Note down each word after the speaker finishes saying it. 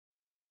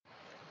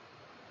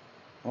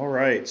All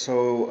right,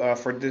 so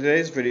for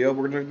today's video,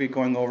 we're going to be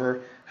going over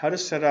how to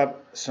set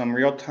up some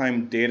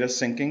real-time data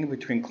syncing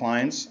between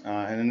clients,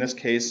 and in this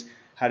case,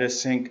 how to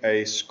sync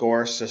a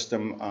score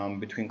system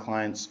between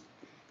clients.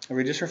 If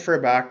we just refer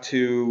back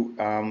to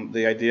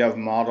the idea of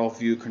model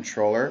view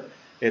controller,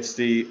 it's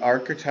the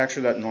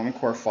architecture that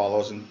Normcore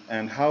follows,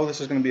 and how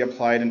this is going to be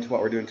applied into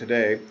what we're doing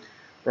today.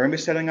 We're going to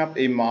be setting up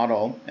a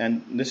model,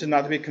 and this is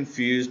not to be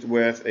confused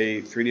with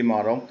a 3D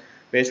model.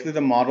 Basically, the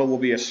model will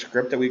be a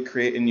script that we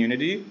create in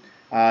Unity.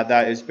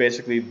 That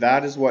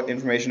is what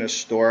information is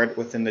stored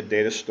within the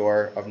data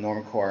store of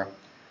Normcore.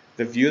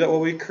 The view that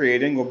we'll be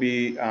creating will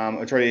be,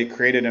 it's already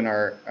created in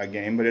our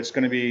game, but it's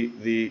going to be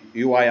the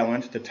UI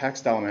element, the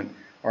text element,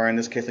 or in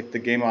this case, like the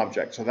game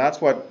object. So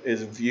that's what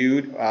is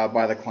viewed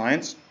by the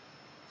clients.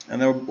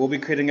 And then we'll be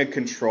creating a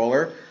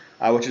controller,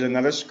 which is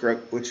another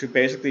script, which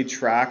basically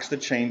tracks the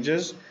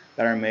changes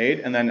that are made.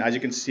 And then, as you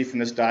can see from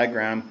this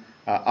diagram,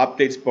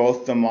 updates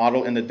both the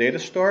model in the data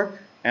store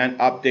and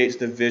updates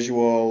the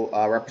visual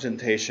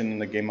representation in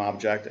the game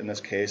object, in this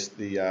case,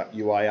 the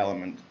UI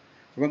element.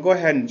 We're going to go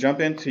ahead and jump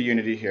into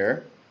Unity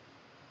here.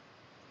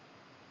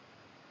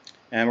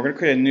 And we're going to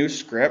create a new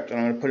script, and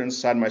I'm going to put it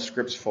inside my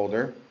scripts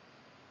folder.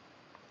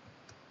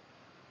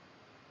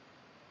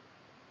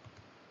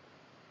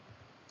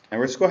 And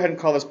we're just go ahead and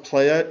call this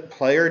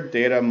player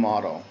data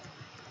model.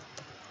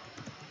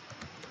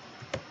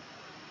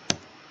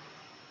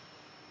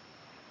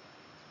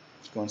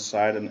 Let's go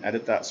inside and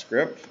edit that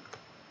script.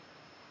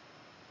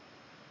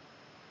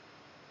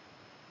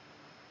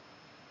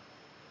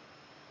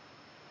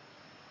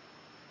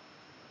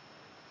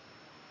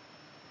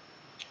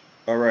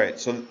 Alright,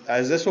 so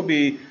as this will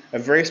be a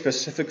very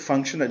specific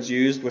function that's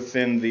used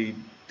within the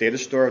data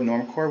store of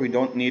Normcore, we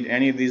don't need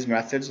any of these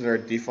methods that are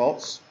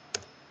defaults.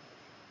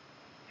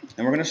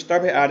 And we're going to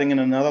start by adding in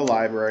another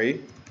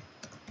library,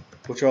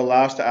 which will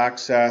allow us to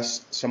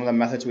access some of the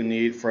methods we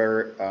need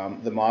for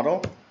the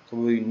model. So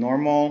we'll be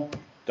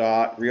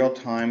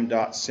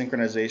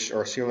normal.realtime.synchronization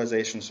or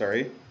serialization,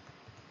 sorry.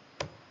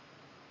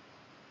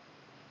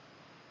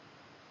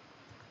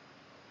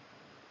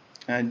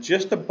 And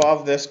just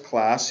above this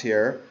class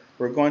here,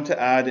 we're going to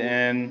add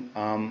in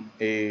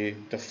a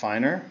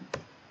definer,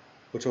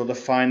 which will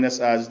define this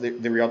as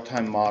the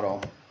real-time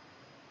model.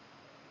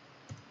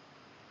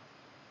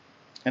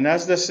 And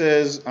as this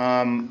is,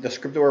 the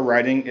script that we're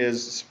writing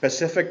is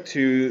specific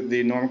to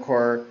the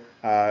Normcore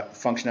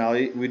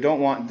functionality, we don't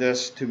want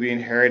this to be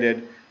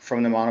inherited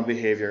from the mono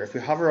behavior. If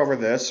we hover over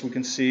this, we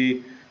can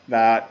see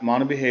that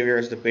mono behavior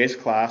is the base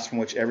class from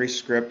which every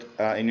script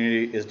in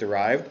Unity is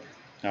derived.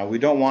 Now, we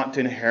don't want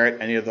to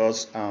inherit any of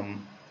those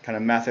kind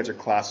of methods or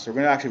classes. So we're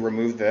going to actually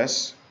remove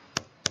this.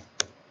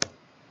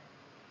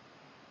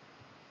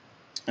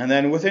 And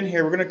then within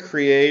here, we're going to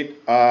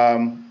create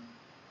the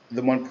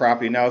one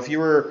property. Now, if you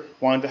were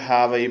wanting to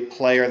have a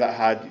player that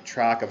had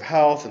track of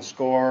health and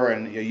score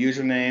and a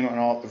username and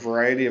a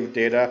variety of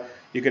data,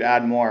 you could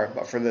add more.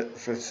 But for the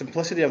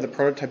simplicity of the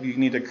prototype you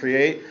need to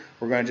create,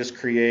 we're going to just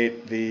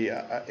create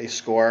a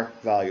score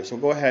value. So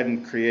we'll go ahead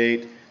and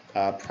create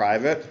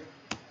private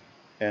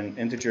and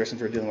integer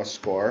since we're dealing with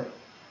score.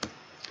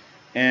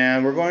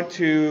 And we're going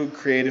to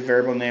create a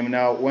variable name.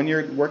 Now, when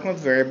you're working with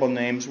variable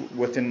names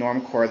within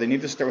Normcore, they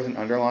need to start with an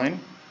underline.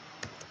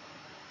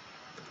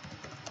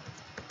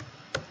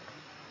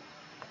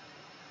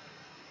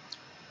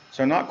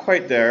 So not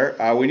quite there.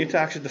 We need to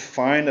actually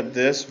define that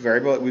this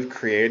variable that we've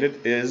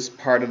created is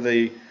part of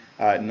the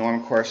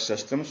Normcore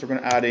system. So we're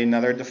going to add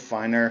another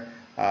definer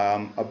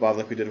above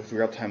like we did with the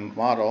real-time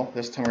model.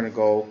 This time we're going to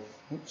go,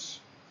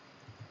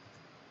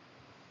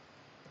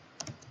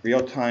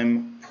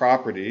 real-time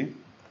property.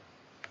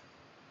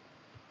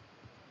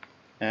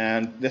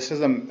 And this is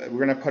we're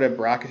going to put a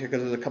bracket here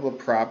because there's a couple of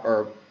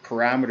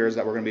parameters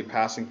that we're going to be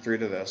passing through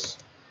to this.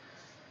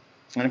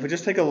 And if we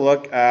just take a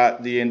look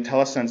at the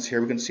IntelliSense here,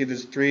 we can see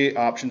there's three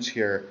options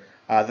here.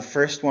 The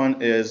first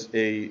one is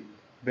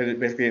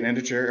basically an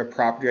integer, a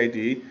property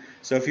ID.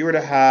 So if you were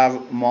to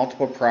have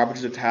multiple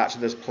properties attached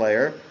to this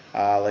player,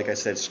 like I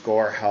said,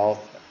 score, health,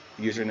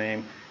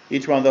 username,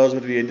 each one of those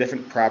would be a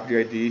different property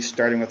ID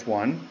starting with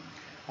 1.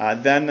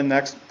 Then the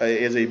next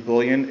is a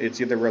Boolean. It's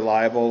either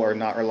reliable or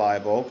not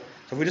reliable.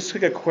 So if we just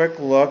take a quick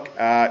look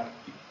at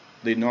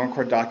the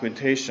Normcore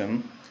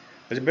documentation,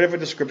 there's a bit of a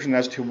description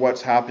as to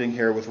what's happening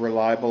here with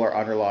reliable or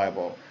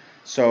unreliable.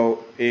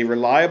 So a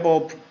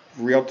reliable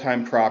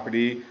real-time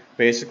property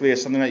basically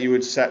is something that you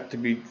would set to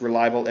be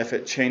reliable if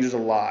it changes a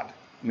lot,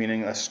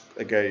 meaning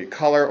like a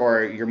color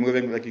or you're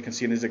moving like you can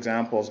see in these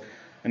examples.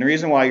 And the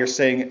reason why you're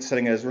setting it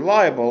as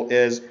reliable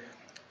is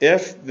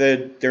if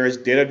there is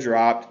data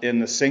dropped in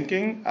the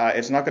syncing,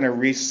 it's not going to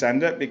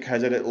resend it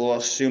because it will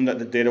assume that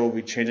the data will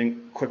be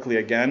changing quickly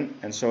again,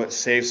 and so it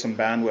saves some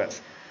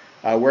bandwidth.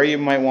 Where you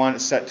might want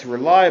it set to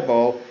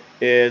reliable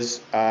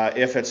is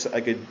if it's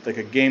like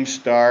a game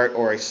start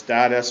or a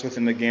status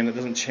within the game that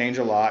doesn't change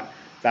a lot.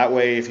 That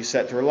way, if you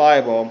set to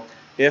reliable,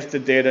 if the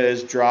data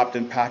is dropped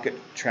in packet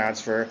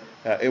transfer,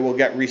 it will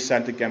get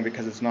resent again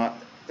because it's not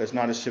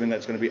assuming that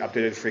it's going to be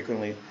updated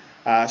frequently.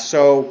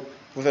 So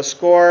With a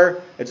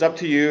score, it's up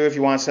to you if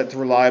you want to set to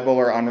reliable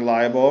or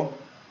unreliable,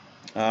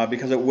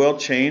 because it will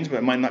change, but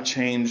it might not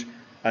change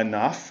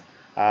enough.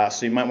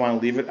 So you might want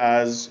to leave it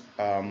as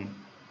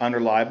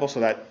unreliable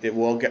so that it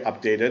will get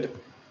updated.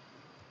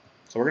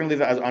 So we're going to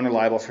leave it as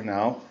unreliable for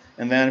now.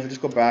 And then if we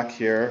just go back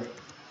here,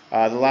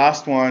 the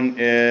last one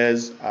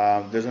is,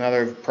 there's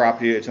another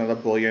property, it's another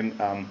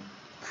Boolean,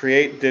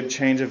 create did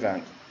change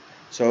event.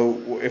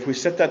 So if we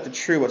set that to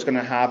true, what's going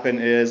to happen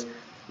is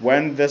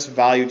when this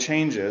value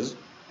changes,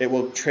 it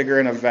will trigger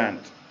an event.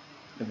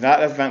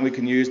 That event we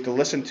can use to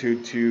listen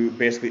to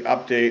basically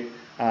update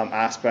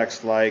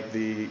aspects like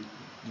the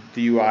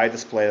UI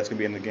display that's going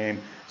to be in the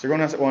game. So we're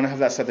going to want to have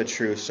that set to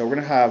true. So we're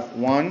going to have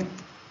 1,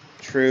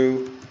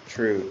 true,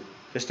 true.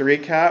 Just to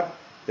recap,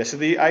 this is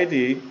the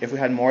ID. If we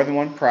had more than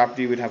one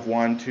property, we'd have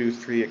 1, 2,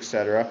 3,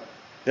 etc.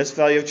 This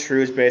value of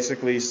true is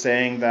basically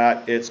saying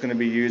that it's going to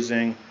be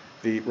using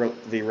the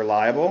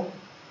reliable,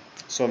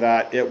 so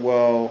that it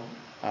will.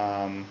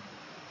 So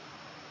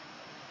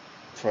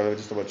let me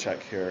just double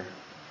check here.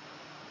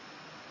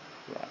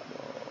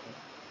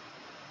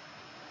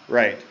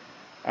 Right.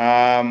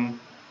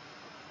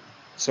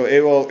 So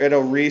it'll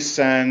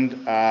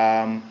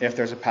resend if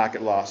there's a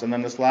packet loss, and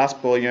then this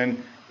last Boolean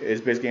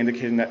is basically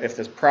indicating that if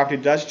this property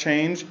does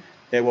change,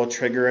 it will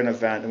trigger an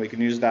event, and we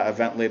can use that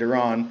event later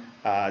on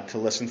to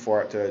listen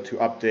for it to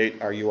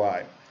update our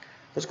UI.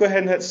 Let's go ahead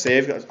and hit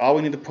save. That's all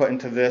we need to put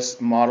into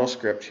this model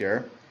script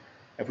here.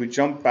 If we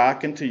jump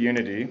back into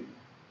Unity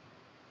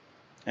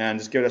and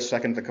just give it a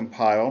second to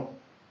compile.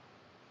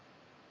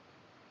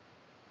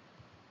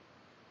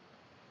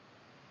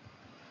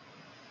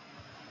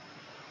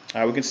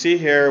 We can see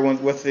here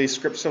with the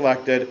script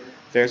selected,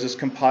 there's this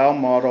compile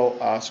model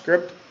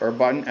script or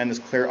button and this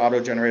clear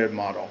auto-generated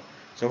model.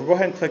 So if we go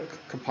ahead and click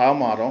compile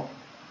model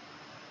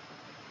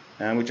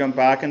and we jump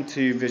back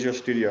into Visual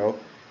Studio,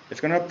 it's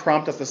going to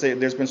prompt us to say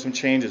there's been some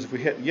changes. If we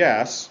hit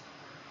yes,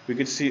 we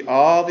can see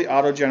all the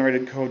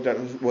auto-generated code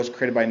that was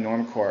created by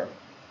Normcore.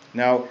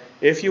 Now,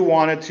 if you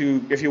went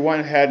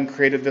ahead and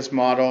created this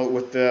model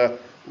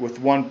with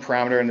one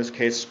parameter, in this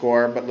case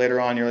score, but later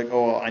on you're like,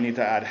 oh, I need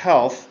to add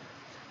health,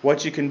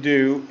 what you can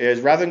do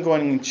is rather than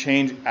going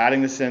and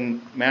adding this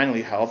in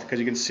manually health, because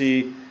you can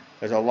see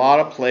there's a lot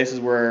of places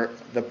where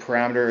the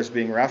parameter is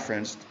being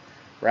referenced,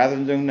 rather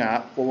than doing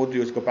that, what we'll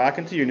do is go back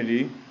into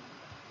Unity,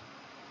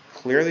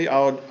 clear the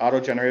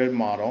auto-generated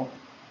model.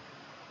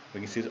 We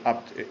can see it's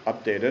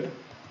updated.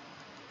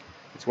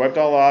 It's wiped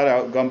all that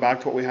out, gone back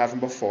to what we had from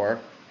before.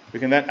 We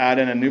can then add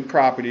in a new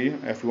property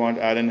if we want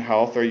to add in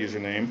health or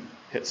username,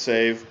 hit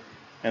save,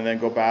 and then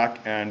go back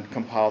and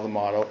compile the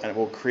model, and it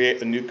will create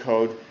the new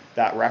code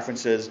that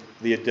references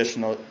the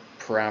additional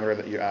parameter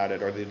that you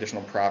added or the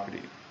additional property.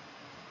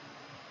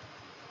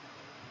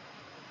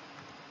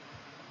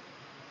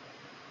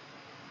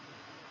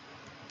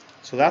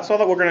 So that's all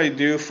that we're going to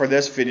do for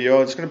this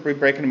video. It's going to be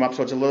breaking them up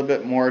so it's a little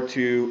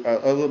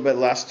bit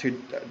less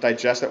to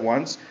digest at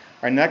once.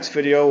 Our next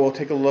video, we'll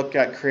take a look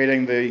at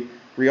creating the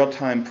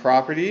real-time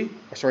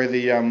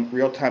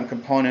real-time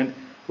component,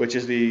 which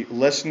is the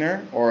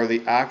listener or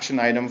the action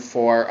item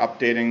for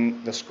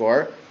updating the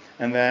score,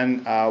 and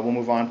then we'll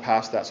move on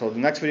past that. So the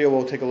next video,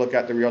 we'll take a look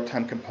at the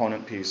real-time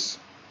component piece.